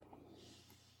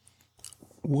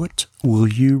What will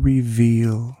you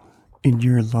reveal in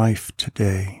your life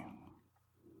today?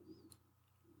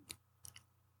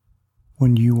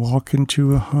 When you walk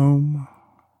into a home,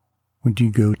 when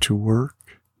you go to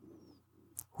work,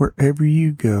 wherever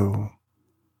you go,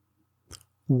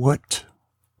 what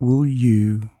will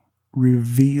you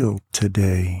reveal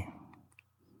today?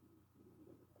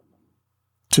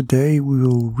 Today we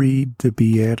will read the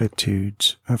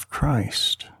Beatitudes of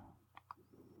Christ.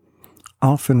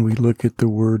 Often we look at the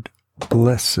word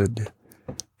blessed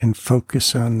and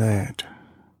focus on that.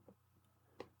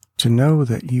 To know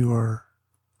that you are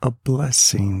a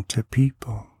blessing to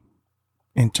people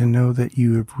and to know that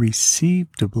you have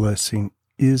received a blessing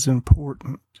is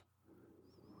important.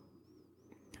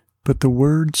 But the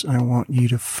words I want you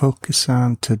to focus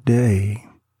on today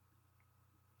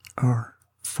are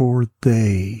for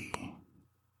they.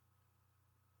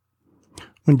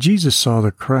 When Jesus saw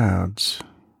the crowds,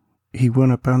 he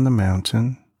went up on the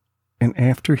mountain, and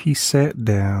after he sat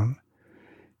down,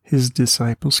 his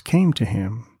disciples came to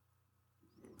him.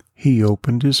 He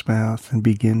opened his mouth and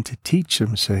began to teach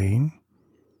them, saying,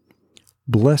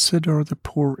 "Blessed are the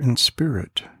poor in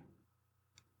spirit,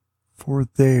 for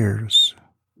theirs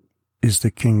is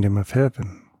the kingdom of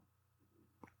heaven.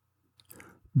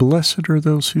 Blessed are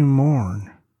those who mourn,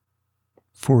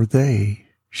 for they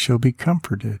shall be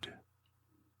comforted.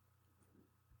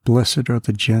 Blessed are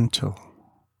the gentle,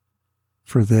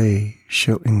 for they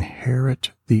shall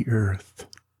inherit the earth.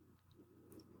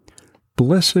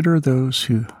 Blessed are those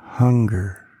who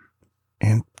hunger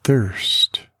and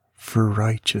thirst for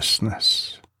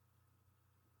righteousness,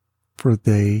 for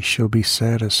they shall be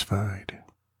satisfied.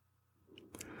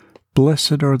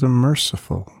 Blessed are the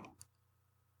merciful,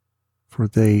 for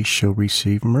they shall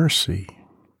receive mercy.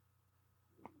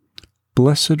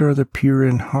 Blessed are the pure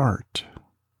in heart,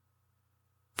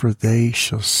 for they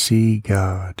shall see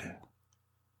God.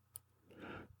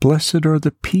 Blessed are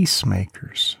the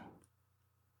peacemakers,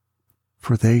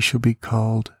 for they shall be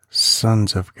called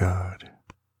sons of God.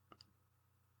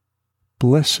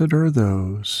 Blessed are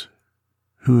those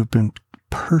who have been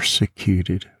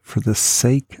persecuted for the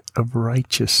sake of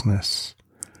righteousness,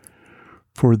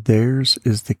 for theirs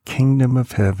is the kingdom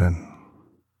of heaven.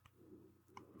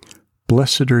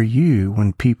 Blessed are you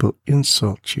when people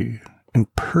insult you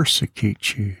and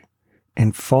persecute you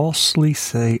and falsely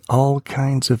say all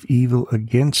kinds of evil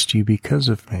against you because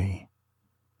of me.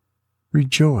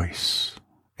 Rejoice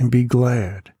and be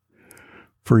glad,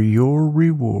 for your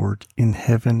reward in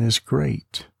heaven is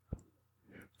great.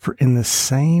 For in the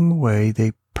same way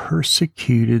they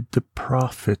persecuted the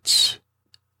prophets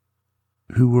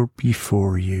who were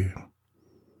before you."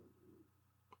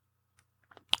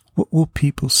 What will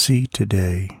people see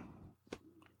today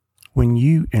when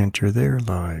you enter their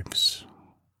lives?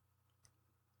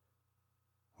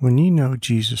 When you know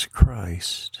Jesus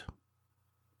Christ,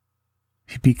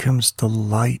 he becomes the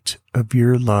light of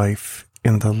your life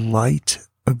and the light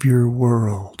of your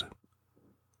world.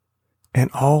 And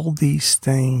all these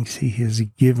things he has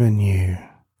given you,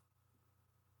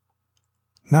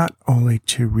 not only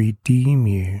to redeem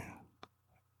you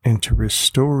and to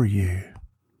restore you,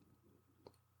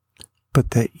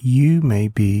 but that you may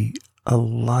be a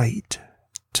light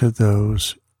to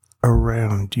those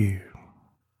around you.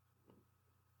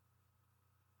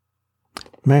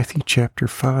 Matthew chapter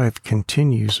 5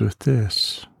 continues with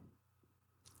this.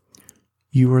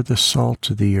 You are the salt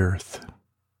of the earth.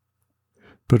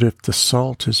 But if the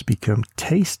salt has become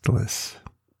tasteless,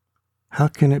 how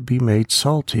can it be made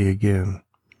salty again?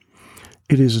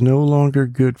 It is no longer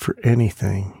good for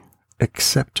anything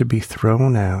except to be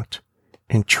thrown out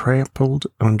and trampled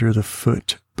under the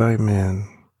foot by men.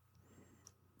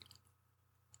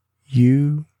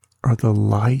 You are the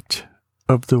light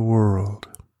of the world.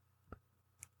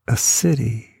 A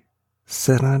city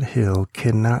set on a hill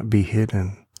cannot be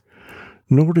hidden,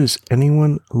 nor does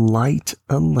anyone light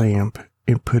a lamp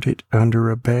and put it under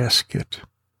a basket,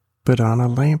 but on a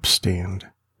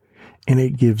lampstand, and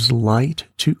it gives light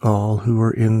to all who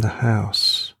are in the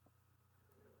house.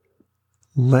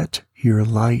 Let your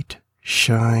light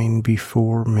shine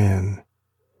before men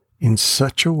in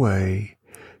such a way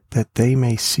that they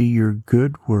may see your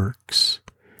good works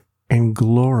and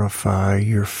glorify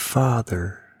your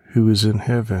Father who is in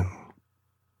heaven.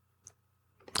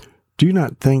 Do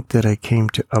not think that I came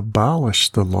to abolish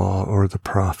the law or the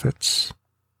prophets.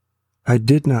 I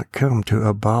did not come to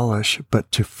abolish,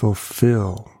 but to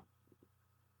fulfill.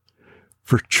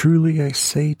 For truly I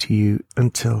say to you,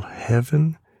 until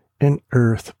heaven and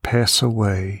earth pass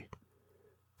away,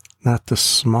 not the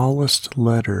smallest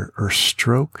letter or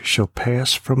stroke shall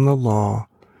pass from the law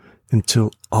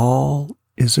until all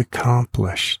is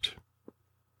accomplished.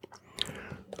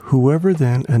 Whoever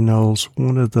then annuls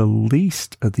one of the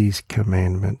least of these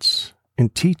commandments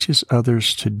and teaches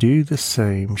others to do the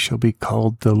same shall be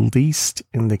called the least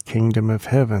in the kingdom of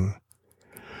heaven.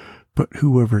 But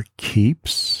whoever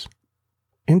keeps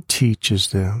and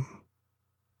teaches them,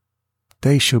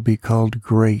 they shall be called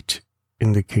great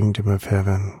in the kingdom of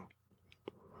heaven.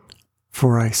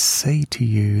 For I say to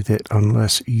you that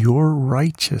unless your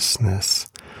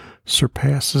righteousness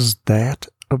surpasses that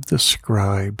of the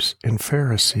scribes and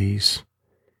Pharisees,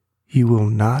 you will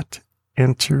not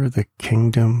enter the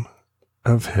kingdom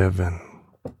of heaven.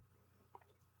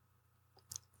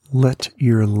 Let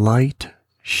your light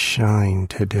shine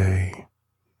today.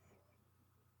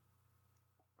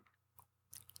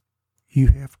 You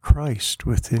have Christ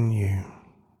within you,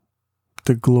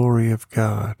 the glory of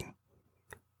God,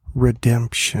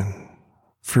 redemption,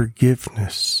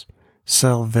 forgiveness,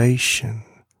 salvation,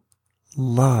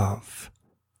 love,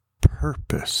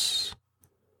 purpose.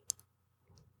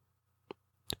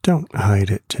 Don't hide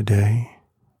it today.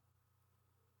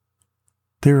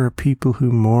 There are people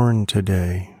who mourn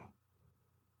today.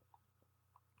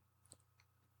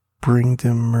 Bring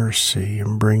them mercy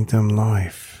and bring them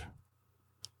life.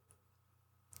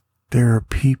 There are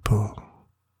people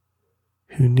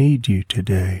who need you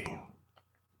today.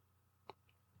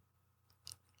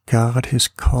 God has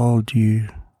called you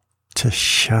to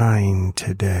shine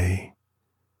today,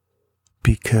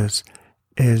 because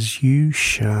as you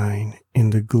shine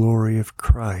in the glory of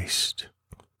Christ,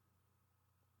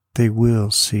 they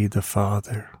will see the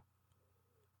Father,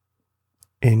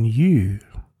 and you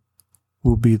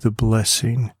will be the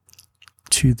blessing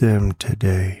to them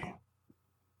today.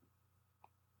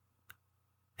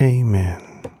 Amen.